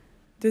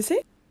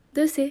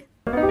2C.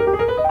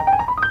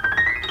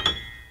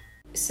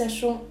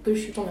 Sachant que je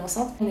suis tombée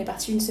enceinte, on est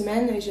parti une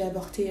semaine et j'ai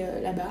avorté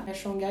là-bas, à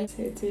Shanghai.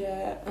 Ça a été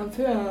un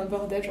peu un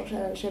bordel, genre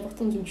j'ai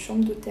avorté dans une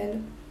chambre d'hôtel.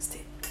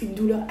 C'était une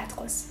douleur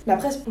atroce. Mais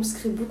après, on se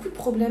crée beaucoup de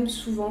problèmes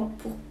souvent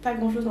pour pas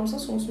grand-chose, dans le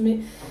sens où on se met...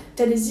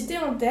 T'as des idées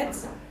en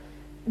tête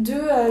de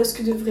ce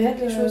que devraient être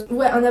les choses.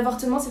 Ouais, un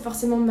avortement c'est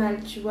forcément mal,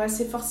 tu vois,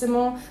 c'est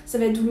forcément, ça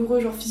va être douloureux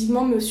genre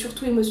physiquement mais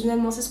surtout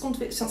émotionnellement, c'est ce qu'on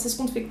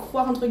te fait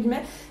croire entre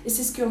guillemets, et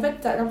c'est ce que en fait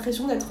t'as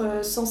l'impression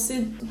d'être censé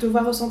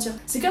devoir ressentir.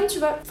 C'est comme tu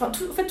vois, en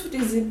fait toutes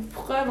les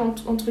épreuves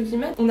entre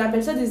guillemets, on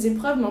appelle ça des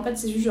épreuves mais en fait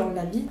c'est juste genre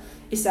la vie,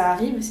 et ça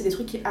arrive, c'est des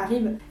trucs qui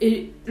arrivent,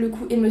 et le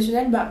coup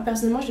émotionnel,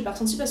 personnellement je l'ai pas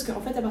ressenti parce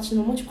qu'en fait à partir du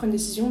moment où tu prends une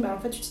décision, en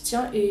fait tu t'y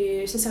tiens,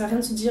 et ça sert à rien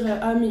de se dire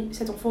ah mais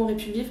cet enfant aurait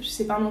pu vivre, parce que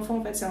c'est pas un enfant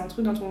en fait, c'est un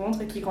truc dans ton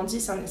ventre et qui grandit,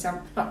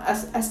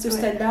 à ce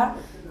stade-là,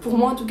 pour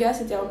moi en tout cas,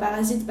 c'était un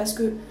parasite parce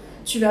que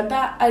tu vas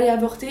pas aller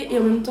avorter et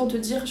en même temps te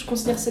dire je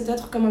considère cet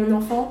être comme un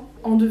enfant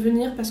en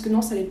devenir, parce que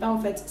non, ça l'est pas en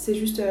fait. C'est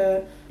juste.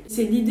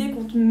 C'est l'idée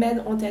qu'on te met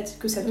en tête,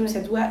 que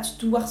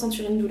tu dois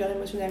ressentir une douleur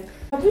émotionnelle.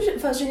 En plus,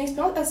 j'ai une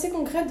expérience assez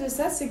concrète de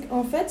ça, c'est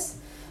qu'en fait,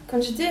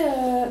 quand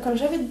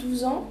j'avais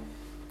 12 ans,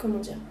 comment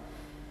dire,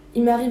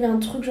 il m'est arrivé un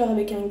truc genre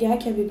avec un gars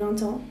qui avait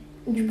 20 ans,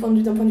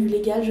 d'un point de vue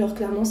légal, genre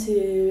clairement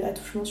c'est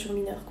attouchement sur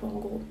mineur quoi en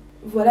gros.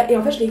 Voilà, et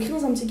en fait je l'ai écrit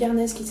dans un petit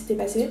carnet ce qui s'était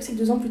passé. C'est que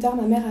 2 ans plus tard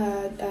ma mère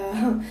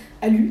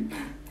a lu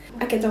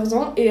à 14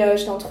 ans et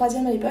j'étais en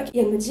 3e à l'époque, et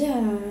elle me dit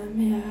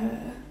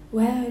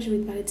ouais je voulais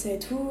te parler de ça et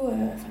tout,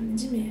 elle me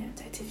dit mais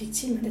t'as été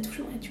victime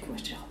d'attouchement, et du coup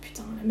j'étais genre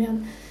putain la merde.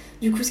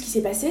 Du coup ce qui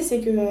s'est passé c'est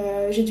que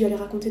j'ai dû aller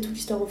raconter toute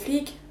l'histoire aux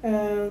flics,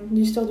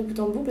 l'histoire de bout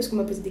en bout, parce qu'on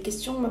m'a posé des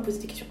questions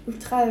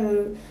ultra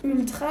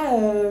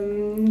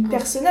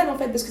personnelles en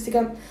fait, parce que c'est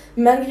quand même,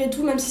 malgré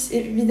tout, même si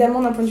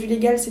évidemment d'un point de vue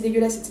légal c'est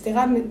dégueulasse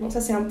etc, mais bon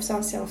ça c'est un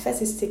fait,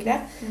 c'est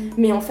clair,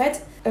 mais en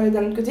fait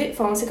d'un autre côté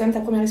c'est quand même ta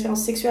première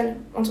expérience sexuelle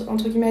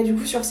entre guillemets, et du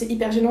coup c'est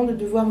hyper gênant de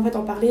devoir en fait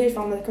en parler.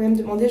 On m'a quand même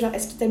demandé genre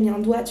est-ce qu'il t'a mis un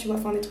doigt, tu vois,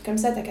 des trucs comme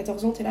ça, t'as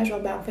 14 ans, t'es là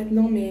genre en fait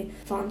non, mais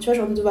tu vois,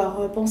 genre de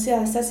devoir penser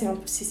à ça,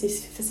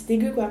 c'est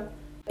dégueu quoi.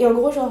 Et en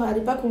gros, genre à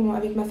l'époque,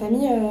 avec ma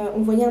famille,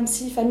 on voyait un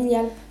psy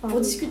familial pour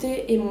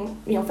discuter.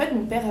 Et en fait,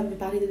 mon père avait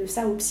parlé de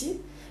ça au psy.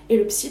 Et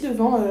le psy,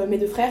 devant mes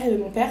 2 frères et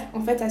mon père, en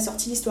fait, a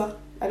sorti l'histoire.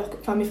 Alors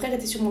que mes frères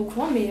étaient sûrement au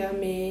courant,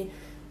 mais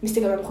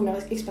c'était quand même ma première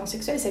expérience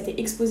sexuelle. Et ça a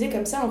été exposé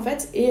comme ça, en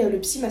fait. Et le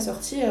psy m'a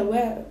sorti,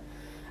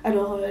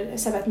 alors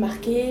ça va te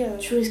marquer,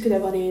 tu risques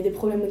d'avoir des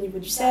problèmes au niveau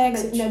du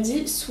sexe. Il m'a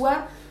dit, soit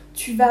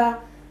tu vas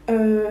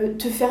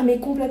te fermer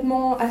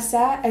complètement à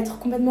ça, être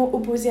complètement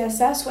opposé à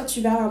ça, soit tu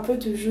vas un peu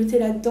te jeter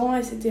là-dedans,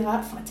 etc.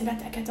 T'es là,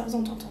 t'as 14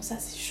 ans, t'entends ça,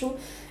 c'est chaud.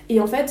 Et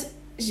en fait,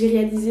 j'ai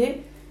réalisé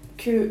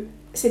que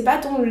c'est pas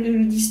tant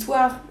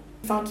l'histoire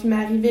qui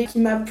m'est arrivée qui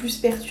m'a plus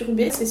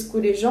perturbée, c'est ce que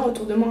les gens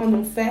autour de moi en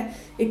ont fait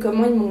et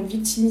comment ils m'ont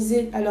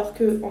victimisée, alors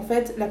que en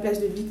fait, la place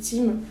de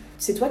victime,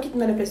 c'est toi qui te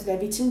mets à la place de la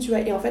victime, tu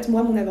vois. Et en fait,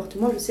 moi, mon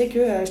avortement, je sais que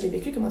je l'ai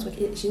vécu comme un truc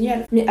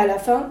génial. Mais à la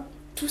fin,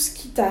 tout ce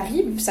qui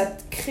t'arrive, ça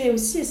te crée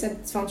aussi, et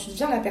tu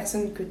deviens la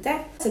personne que t'es.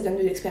 Ça te donne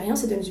de l'expérience,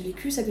 ça te donne du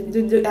vécu, ça te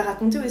donne à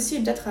raconter aussi, et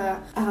peut-être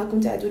à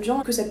raconter à d'autres gens,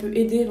 que ça peut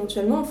aider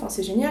éventuellement.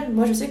 C'est génial.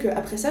 Moi, je sais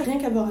qu'après ça, rien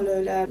qu'avoir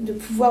de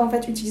pouvoir en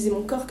fait utiliser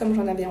mon corps comme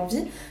j'en avais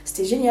envie,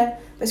 c'était génial.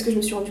 Parce que je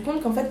me suis rendu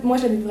compte qu'en fait, moi,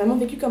 j'avais vraiment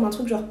vécu comme un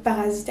truc genre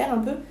parasitaire un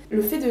peu.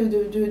 Le fait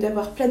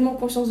d'avoir pleinement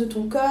conscience de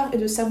ton corps et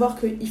de savoir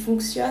qu'il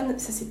fonctionne,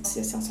 ça c'est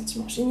un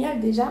sentiment génial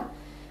déjà.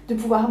 De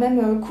pouvoir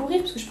même courir,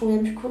 parce que je pouvais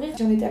même plus courir.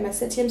 J'en étais à ma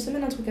 7e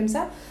semaine, un truc comme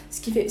ça, ce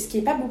qui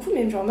est pas beaucoup,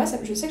 mais genre moi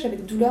je sais que j'avais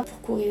des douleurs pour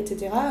courir,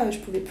 etc. Je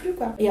pouvais plus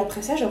quoi. Et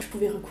après ça, genre je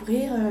pouvais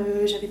recourir,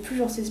 j'avais plus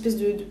genre cette espèce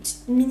de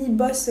petite mini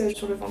bosse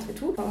sur le ventre et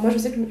tout. Moi je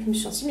sais que je me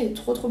suis sentie mais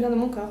trop bien dans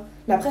mon corps.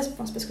 Mais après c'est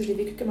parce que je l'ai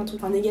vécu comme un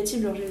truc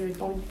négatif, genre j'avais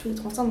pas envie de tout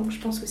être enceinte, donc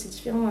je pense que c'est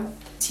différent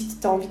si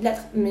t'as envie de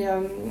l'être. Mais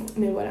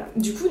voilà.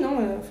 Du coup non,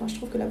 je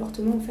trouve que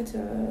l'avortement en fait,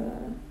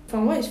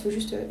 il faut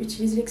juste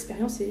utiliser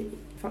l'expérience et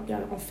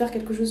en faire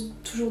quelque chose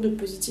toujours de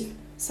positif.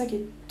 C'est ça qui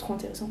est trop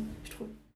intéressant, je trouve.